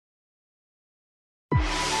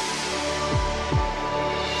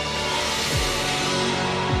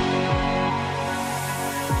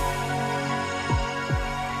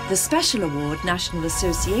The Special Award National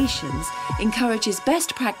Associations encourages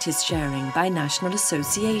best practice sharing by national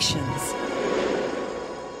associations.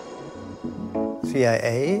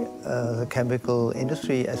 CIA, the Chemical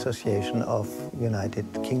Industry Association of the United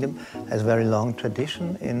Kingdom, has a very long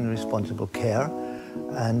tradition in responsible care,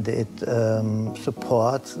 and it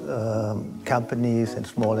supports companies and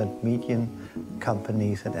small and medium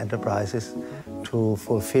companies and enterprises to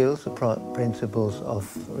fulfill the principles of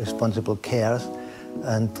responsible care.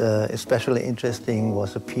 And especially interesting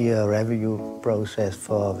was the peer review process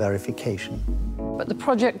for verification. But the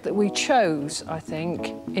project that we chose, I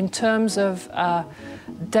think, in terms of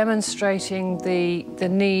demonstrating the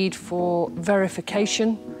need for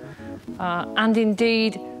verification and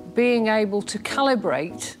indeed being able to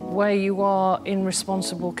calibrate where you are in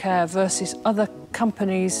responsible care versus other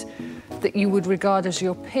companies that you would regard as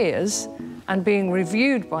your peers, and being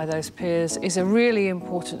reviewed by those peers, is a really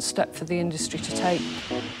important step for the industry to take.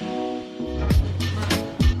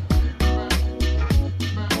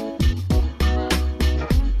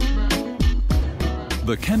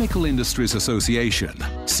 The Chemical Industries Association,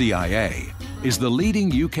 CIA, is the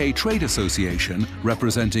leading UK trade association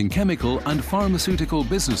representing chemical and pharmaceutical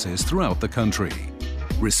businesses throughout the country.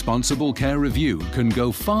 Responsible care review can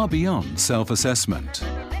go far beyond self-assessment.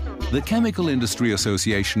 The Chemical Industry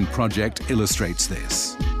Association project illustrates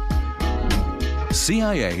this.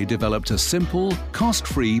 CIA developed a simple,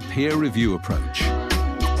 cost-free peer review approach.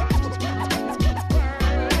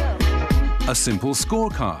 A simple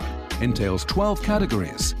scorecard entails 12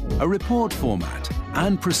 categories, a report format,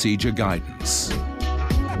 and procedure guidance.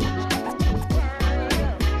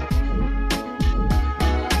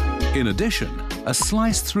 In addition, a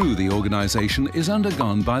slice through the organization is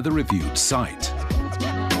undergone by the reviewed site.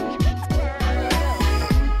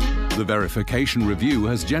 The verification review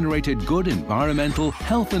has generated good environmental,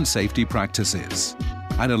 health and safety practices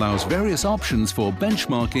and allows various options for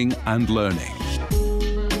benchmarking and learning.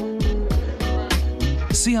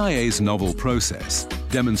 CIA's novel process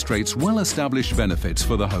demonstrates well-established benefits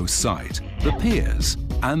for the host site, the peers,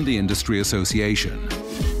 and the industry association.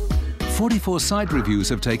 44 site reviews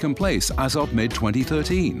have taken place as of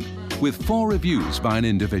mid-2013, with 4 reviews by an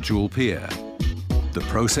individual peer. The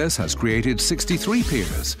process has created 63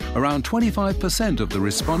 peers, around 25% of the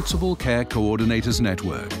Responsible Care Coordinators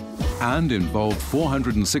network, and involved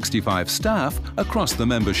 465 staff across the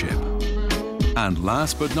membership. And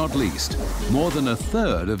last but not least, more than a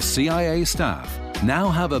third of CIA staff now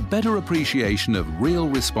have a better appreciation of real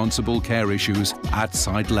responsible care issues at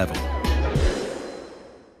site level.